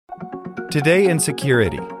Today in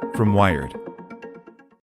Security from Wired.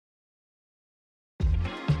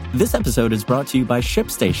 This episode is brought to you by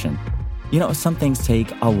ShipStation. You know, some things take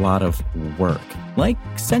a lot of work, like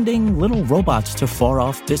sending little robots to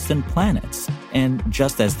far-off distant planets. And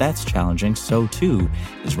just as that's challenging, so too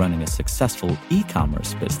is running a successful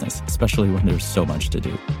e-commerce business, especially when there's so much to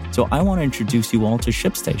do. So I want to introduce you all to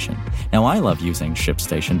ShipStation. Now, I love using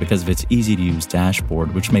ShipStation because of its easy-to-use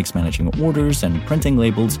dashboard, which makes managing orders and printing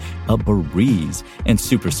labels a breeze and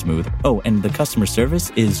super smooth. Oh, and the customer service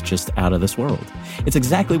is just out of this world. It's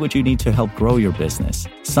exactly what you need to help grow your business.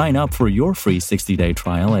 Sign up for your free 60-day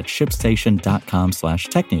trial at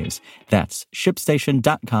shipstation.com/technews. That's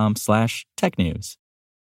shipstation.com/technews.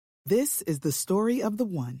 This is the story of the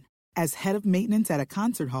one. As head of maintenance at a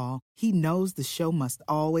concert hall, he knows the show must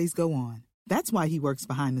always go on. That's why he works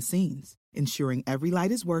behind the scenes, ensuring every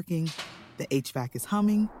light is working, the HVAC is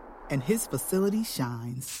humming, and his facility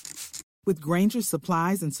shines. With Grainger's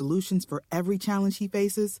supplies and solutions for every challenge he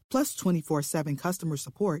faces, plus 24/7 customer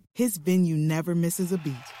support, his venue never misses a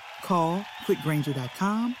beat. Call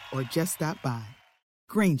quickgrainger.com or just stop by.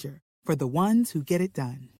 Grainger, for the ones who get it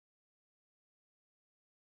done.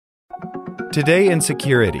 Today in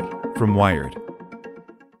Security from Wired.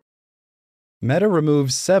 Meta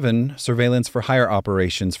removes 7 surveillance-for-hire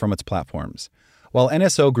operations from its platforms. While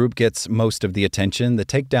NSO Group gets most of the attention, the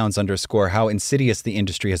takedowns underscore how insidious the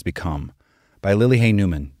industry has become. By Lily Hay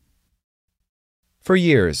Newman. For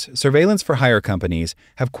years, surveillance-for-hire companies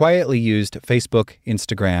have quietly used Facebook,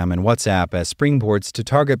 Instagram, and WhatsApp as springboards to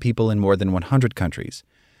target people in more than 100 countries.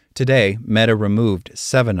 Today, Meta removed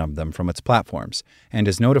 7 of them from its platforms and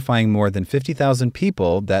is notifying more than 50,000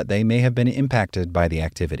 people that they may have been impacted by the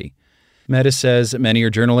activity. Meta says many are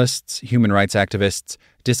journalists, human rights activists,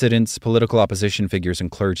 dissidents, political opposition figures,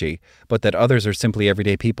 and clergy, but that others are simply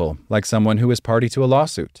everyday people, like someone who is party to a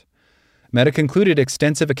lawsuit. Meta concluded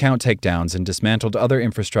extensive account takedowns and dismantled other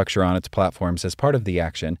infrastructure on its platforms as part of the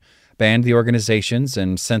action, banned the organizations,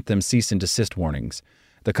 and sent them cease and desist warnings.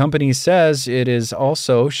 The company says it is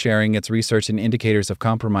also sharing its research and indicators of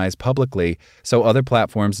compromise publicly so other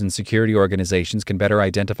platforms and security organizations can better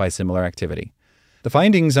identify similar activity. The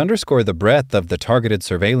findings underscore the breadth of the targeted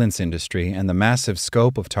surveillance industry and the massive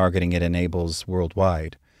scope of targeting it enables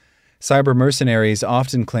worldwide. Cyber mercenaries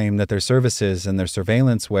often claim that their services and their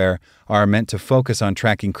surveillanceware are meant to focus on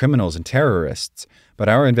tracking criminals and terrorists, but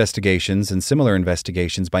our investigations and similar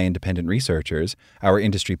investigations by independent researchers, our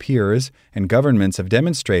industry peers, and governments have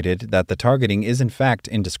demonstrated that the targeting is in fact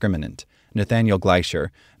indiscriminate, Nathaniel Gleischer,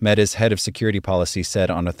 Meta's head of security policy, said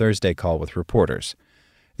on a Thursday call with reporters.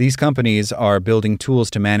 These companies are building tools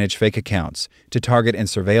to manage fake accounts, to target and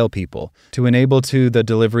surveil people, to enable to the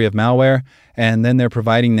delivery of malware, and then they're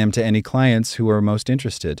providing them to any clients who are most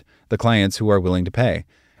interested, the clients who are willing to pay,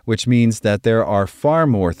 which means that there are far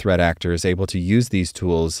more threat actors able to use these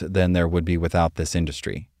tools than there would be without this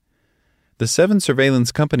industry. The 7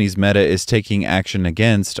 surveillance companies Meta is taking action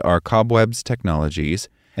against are Cobwebs Technologies,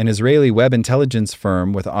 an Israeli web intelligence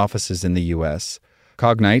firm with offices in the U.S.,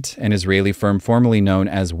 Cognite, an Israeli firm formerly known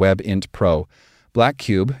as WebInt Pro,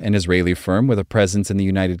 Blackcube, an Israeli firm with a presence in the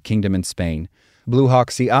United Kingdom and Spain, Bluehawk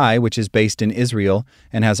CI, which is based in Israel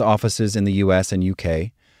and has offices in the US and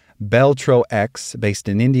UK, Beltro X, based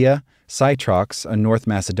in India, Cytrox, a North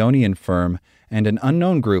Macedonian firm, and an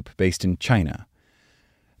unknown group based in China.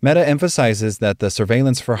 Meta emphasizes that the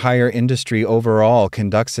surveillance-for-hire industry overall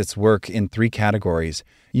conducts its work in 3 categories.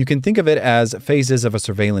 You can think of it as phases of a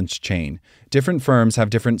surveillance chain. Different firms have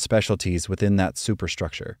different specialties within that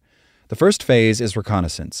superstructure. The first phase is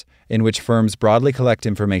reconnaissance, in which firms broadly collect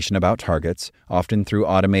information about targets, often through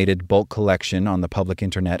automated bulk collection on the public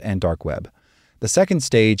internet and dark web. The second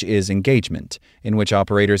stage is engagement, in which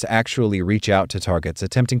operators actually reach out to targets,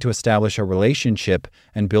 attempting to establish a relationship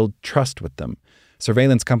and build trust with them.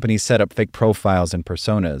 Surveillance companies set up fake profiles and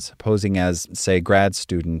personas, posing as, say, grad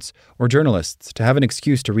students or journalists to have an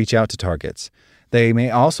excuse to reach out to targets. They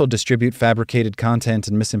may also distribute fabricated content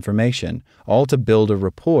and misinformation, all to build a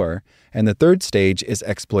rapport. And the third stage is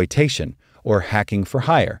exploitation, or hacking for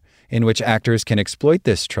hire, in which actors can exploit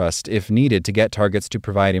this trust if needed to get targets to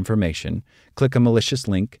provide information, click a malicious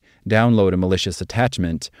link, download a malicious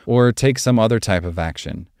attachment, or take some other type of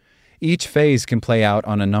action. Each phase can play out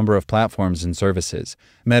on a number of platforms and services.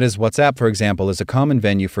 Meta's WhatsApp, for example, is a common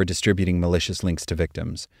venue for distributing malicious links to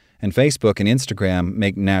victims. And Facebook and Instagram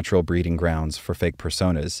make natural breeding grounds for fake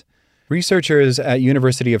personas. Researchers at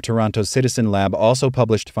University of Toronto's Citizen Lab also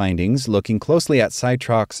published findings looking closely at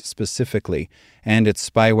Cytrox specifically and its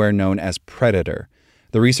spyware known as Predator.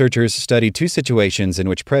 The researchers studied 2 situations in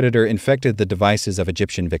which Predator infected the devices of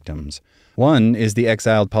Egyptian victims. One is the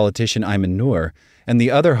exiled politician Ayman Noor, and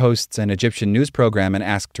the other hosts an Egyptian news program and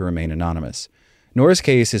asked to remain anonymous. Noor's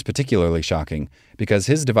case is particularly shocking because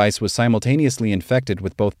his device was simultaneously infected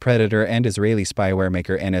with both Predator and Israeli spyware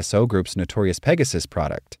maker NSO Group's notorious Pegasus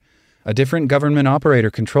product. A different government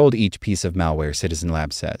operator controlled each piece of malware, Citizen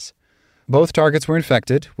Lab says. Both targets were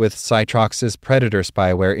infected with Cytrox's Predator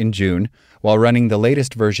spyware in June while running the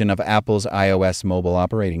latest version of Apple's iOS mobile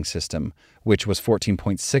operating system, which was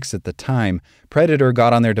 14.6 at the time Predator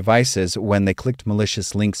got on their devices when they clicked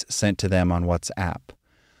malicious links sent to them on WhatsApp.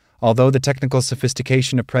 Although the technical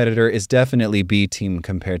sophistication of Predator is definitely B-team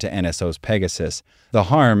compared to NSO's Pegasus, the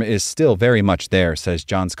harm is still very much there, says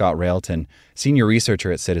John Scott Railton, senior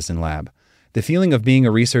researcher at Citizen Lab. The feeling of being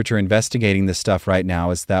a researcher investigating this stuff right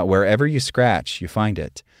now is that wherever you scratch, you find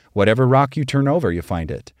it. Whatever rock you turn over, you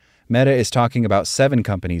find it. Meta is talking about 7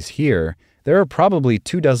 companies here. There are probably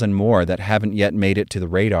 24 more that haven't yet made it to the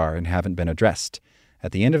radar and haven't been addressed.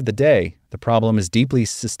 At the end of the day, the problem is deeply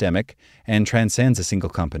systemic and transcends a single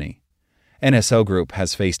company. NSO Group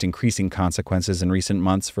has faced increasing consequences in recent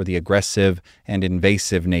months for the aggressive and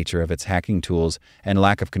invasive nature of its hacking tools and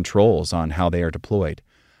lack of controls on how they are deployed.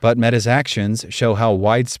 But Meta's actions show how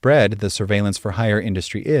widespread the surveillance for hire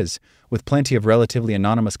industry is, with plenty of relatively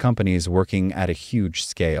anonymous companies working at a huge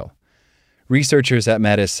scale. Researchers at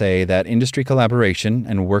Meta say that industry collaboration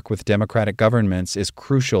and work with democratic governments is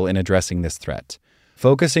crucial in addressing this threat.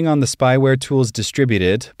 Focusing on the spyware tools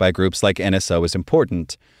distributed by groups like NSO is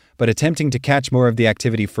important, but attempting to catch more of the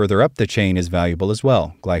activity further up the chain is valuable as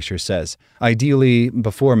well, Gleicher says, ideally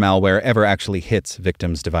before malware ever actually hits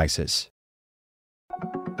victims' devices.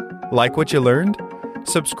 Like what you learned?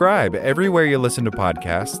 Subscribe everywhere you listen to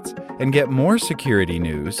podcasts and get more security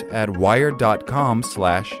news at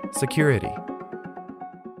wired.com/security.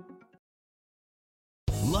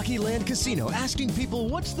 Lucky Land Casino, asking people,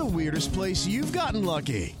 what's the weirdest place you've gotten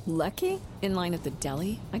lucky? Lucky? In line at the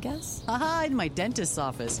deli, I guess? Aha, in my dentist's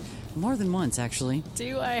office. More than once, actually.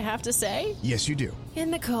 Do I have to say? Yes, you do. In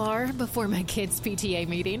the car before my kids' PTA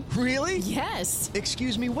meeting. Really? Yes.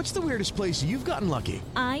 Excuse me, what's the weirdest place you've gotten lucky?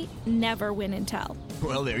 I never win and tell.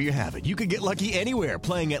 Well, there you have it. You can get lucky anywhere,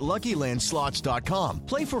 playing at LuckyLandSlots.com.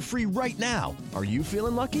 Play for free right now. Are you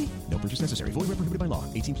feeling lucky? No purchase necessary. Void where prohibited by law.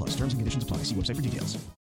 18+. Terms and conditions apply. See website for details.